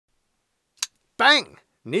Bang!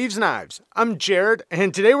 Neeves Knives. I'm Jared,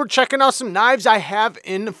 and today we're checking out some knives I have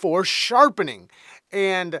in for sharpening.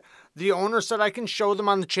 And the owner said I can show them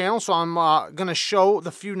on the channel, so I'm going to show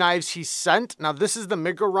the few knives he sent. Now, this is the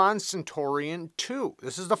Miguron Centurion 2.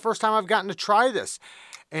 This is the first time I've gotten to try this.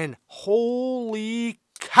 And holy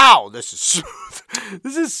cow, this is smooth.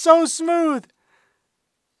 This is so smooth.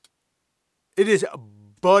 It is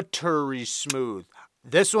buttery smooth.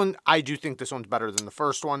 This one, I do think this one's better than the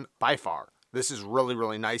first one by far. This is really,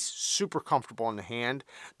 really nice. Super comfortable in the hand.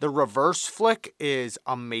 The reverse flick is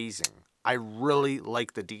amazing. I really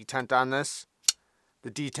like the detent on this.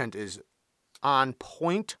 The detent is on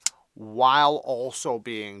point while also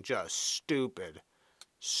being just stupid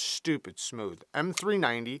smooth.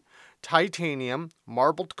 M390, titanium,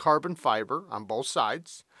 marbled carbon fiber on both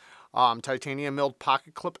sides. Titanium milled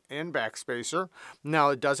pocket clip and backspacer. Now,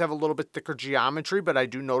 it does have a little bit thicker geometry, but I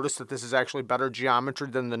do notice that this is actually better geometry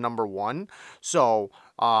than the number one. So,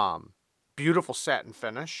 beautiful satin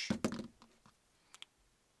finish.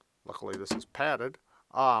 Luckily, this is padded.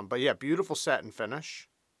 But yeah, beautiful satin finish.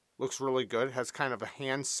 Looks really good. Has kind of a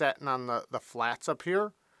hand satin on the flats up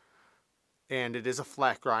here. And it is a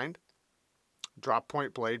flat grind. Drop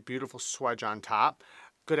point blade. Beautiful swedge on top.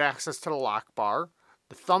 Good access to the lock bar.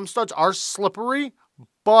 The thumb studs are slippery,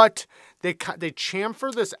 but they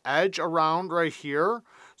chamfer this edge around right here,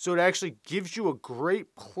 so it actually gives you a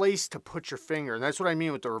great place to put your finger, and that's what I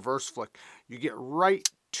mean with the reverse flick. You get right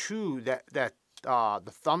to the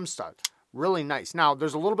thumb stud. Really nice. Now,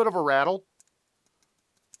 there's a little bit of a rattle.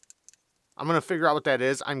 I'm going to figure out what that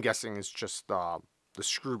is. I'm guessing it's just the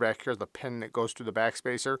screw back here, the pin that goes through the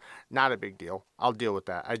backspacer. Not a big deal. I'll deal with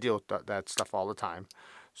that. I deal with that stuff all the time.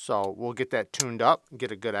 So we'll get that tuned up, get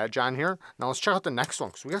a good edge on here. Now let's check out the next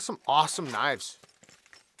one, because we got some awesome knives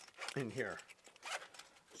in here.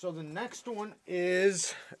 So the next one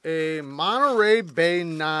is a Monterey Bay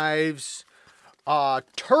Knives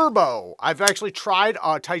Turbo. I've actually tried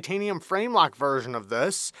a titanium frame lock version of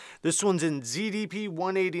this. This one's in ZDP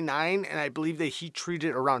 189, and I believe they heat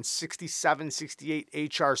treated around 67, 68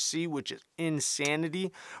 HRC, which is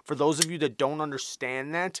insanity. For those of you that don't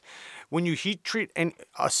understand that, when you heat treat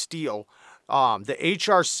a steel, the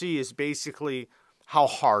HRC is basically how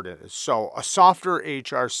hard it is. So a softer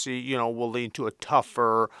HRC, will lead to a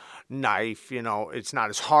tougher knife. It's not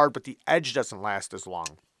as hard, but the edge doesn't last as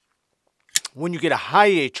long. When you get a high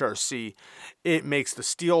HRC, it makes the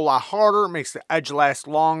steel a lot harder, makes the edge last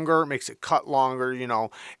longer, makes it cut longer,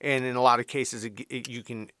 and in a lot of cases, you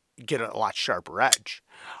can get a lot sharper edge.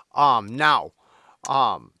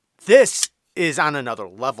 This is on another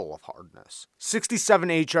level of hardness. 67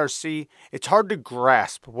 HRC, it's hard to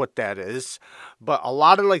grasp what that is, but a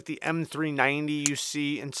lot of like the M390 you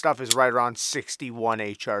see and stuff is right around 61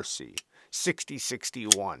 HRC. 60,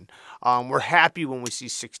 61. We're happy when we see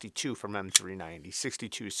 62 from M390.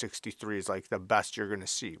 62, 63 is like the best you're going to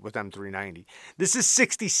see with M390. This is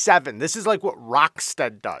 67. This is like what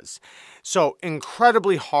Rockstead does. So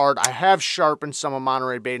incredibly hard. I have sharpened some of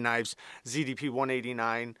Monterey Bay Knives ZDP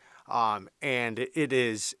 189, and it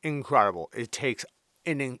is incredible. It takes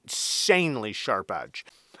an insanely sharp edge.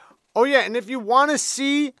 Oh yeah, and if you want to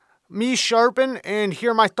see me sharpen and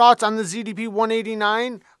hear my thoughts on the ZDP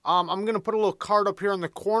 189, I'm going to put a little card up here in the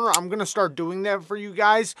corner. I'm going to start doing that for you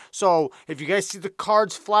guys. So if you guys see the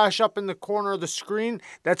cards flash up in the corner of the screen,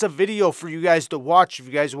 that's a video for you guys to watch if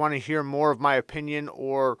you guys want to hear more of my opinion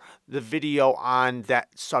or the video on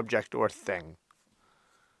that subject or thing.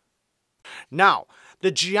 Now,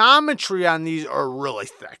 the geometry on these are really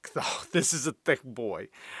thick, though. This is a thick boy.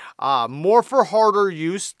 More for harder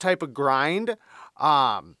use type of grind.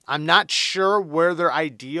 I'm not sure where their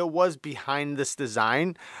idea was behind this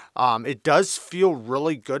design. It does feel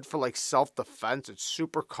really good for like self-defense. It's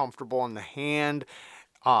super comfortable in the hand.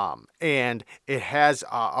 And it has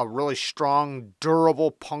a really strong,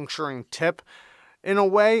 durable puncturing tip in a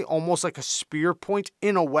way, almost like a spear point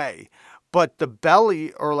in a way. But the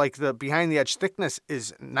belly, or like the behind the edge thickness,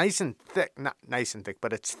 is nice and thick. Not nice and thick,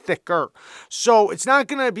 but it's thicker. So it's not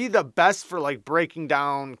going to be the best for like breaking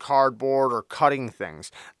down cardboard or cutting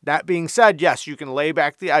things. That being said, yes, you can lay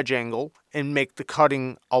back the edge angle and make the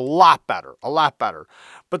cutting a lot better.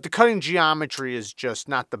 But the cutting geometry is just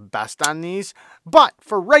not the best on these. But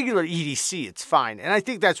for regular EDC, it's fine. And I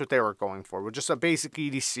think that's what they were going for. With just a basic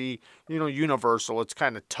EDC, universal. It's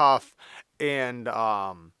kind of tough. And,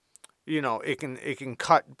 it can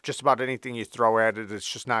cut just about anything you throw at it.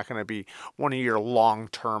 It's just not going to be one of your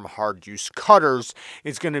long-term hard-use cutters.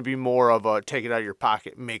 It's going to be more of a take it out of your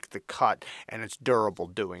pocket, make the cut, and it's durable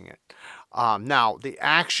doing it. Now, the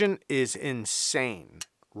action is insane.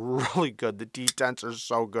 really good. The detents are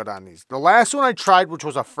so good on these. The last one I tried, which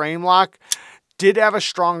was a frame lock, did have a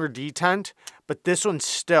stronger detent, but this one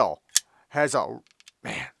still has a,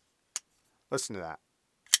 man, listen to that.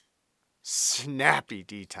 Snappy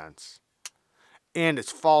detents. And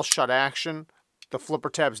it's false shut action. The flipper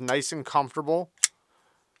tab's nice and comfortable.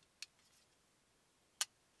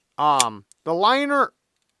 The liner,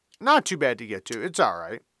 not too bad to get to. It's all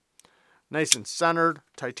right. Nice and centered.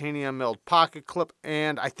 Titanium milled pocket clip.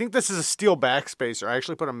 And I think this is a steel backspacer. I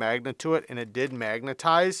actually put a magnet to it, and it did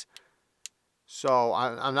magnetize. So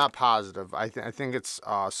I'm not positive. I think it's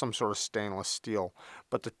some sort of stainless steel.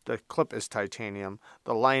 But the clip is titanium.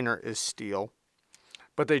 The liner is steel.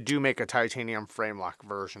 But they do make a titanium frame lock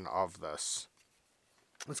version of this.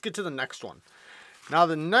 Let's get to the next one. Now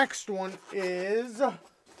the next one is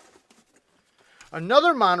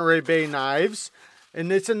another Monterey Bay knives,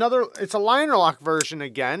 and it's a liner lock version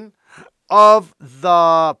again of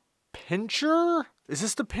the pincher. Is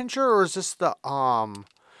this the pincher or is this the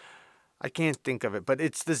I can't think of it, but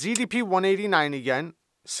it's the ZDP 189 again,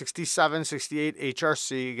 67, 68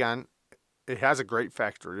 HRC again. It has a great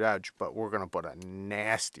factory edge, but we're going to put a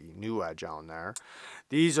nasty new edge on there.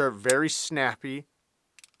 These are very snappy.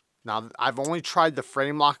 Now, I've only tried the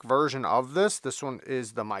frame lock version of this. This one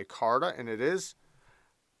is the micarta, and it is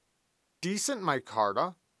decent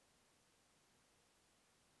micarta.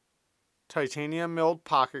 Titanium milled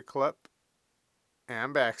pocket clip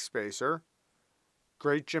and backspacer.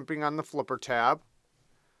 Great jimping on the flipper tab.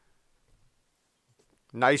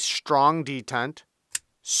 Nice strong detent.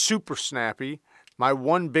 Super snappy. My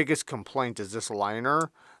one biggest complaint is this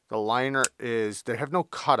liner. The liner is, they have no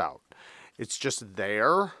cutout. It's just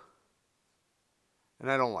there.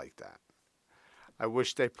 And I don't like that. I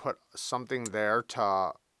wish they put something there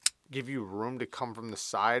to give you room to come from the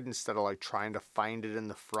side instead of like trying to find it in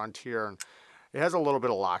the front here. And it has a little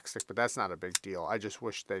bit of lock stick, but that's not a big deal. I just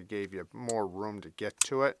wish they gave you more room to get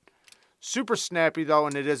to it. Super snappy though,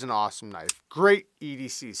 and it is an awesome knife. Great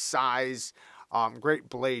EDC size. Great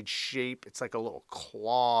blade shape. It's like a little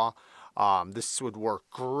claw. This would work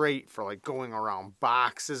great for like going around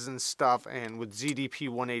boxes and stuff. And with ZDP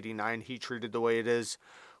 189 heat treated the way it is,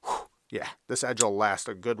 whew, yeah, this edge will last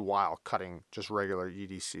a good while cutting just regular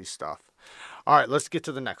EDC stuff. All right, let's get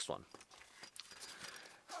to the next one.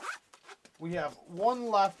 We have one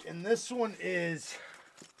left, and this one is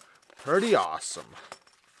pretty awesome.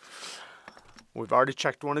 We've already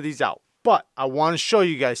checked one of these out. But I want to show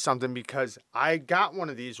you guys something because I got one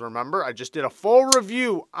of these, remember? I just did a full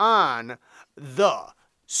review on the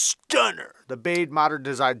Stunner, the Bade Modern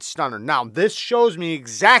Design Stunner. Now, this shows me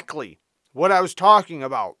exactly what I was talking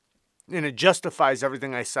about, and it justifies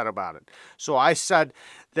everything I said about it. So I said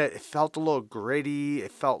that it felt a little gritty.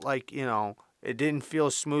 It felt like, you know, it didn't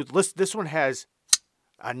feel smooth. Listen, this one has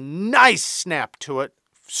a nice snap to it,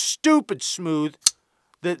 stupid smooth.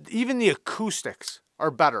 Even the acoustics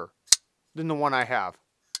are better than the one I have.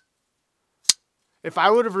 If I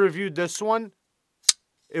would have reviewed this one,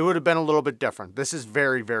 it would have been a little bit different. This is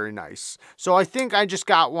very, very nice. So I think I just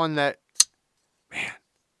got one that, man,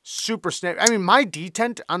 super snap. I mean, my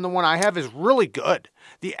detent on the one I have is really good.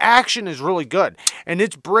 The action is really good. And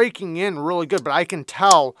it's breaking in really good. But I can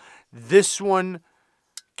tell this one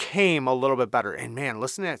came a little bit better. And man,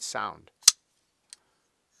 listen to that sound.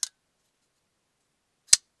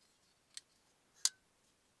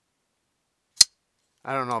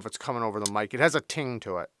 I don't know if it's coming over the mic. It has a ting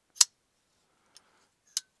to it.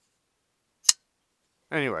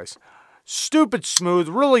 Anyways, stupid smooth,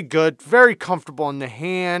 really good, very comfortable in the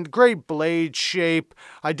hand, great blade shape.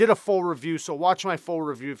 I did a full review, so watch my full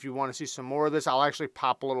review if you want to see some more of this. I'll actually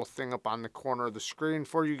pop a little thing up on the corner of the screen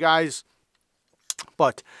for you guys.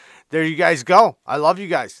 But there you guys go. I love you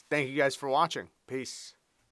guys. Thank you guys for watching. Peace.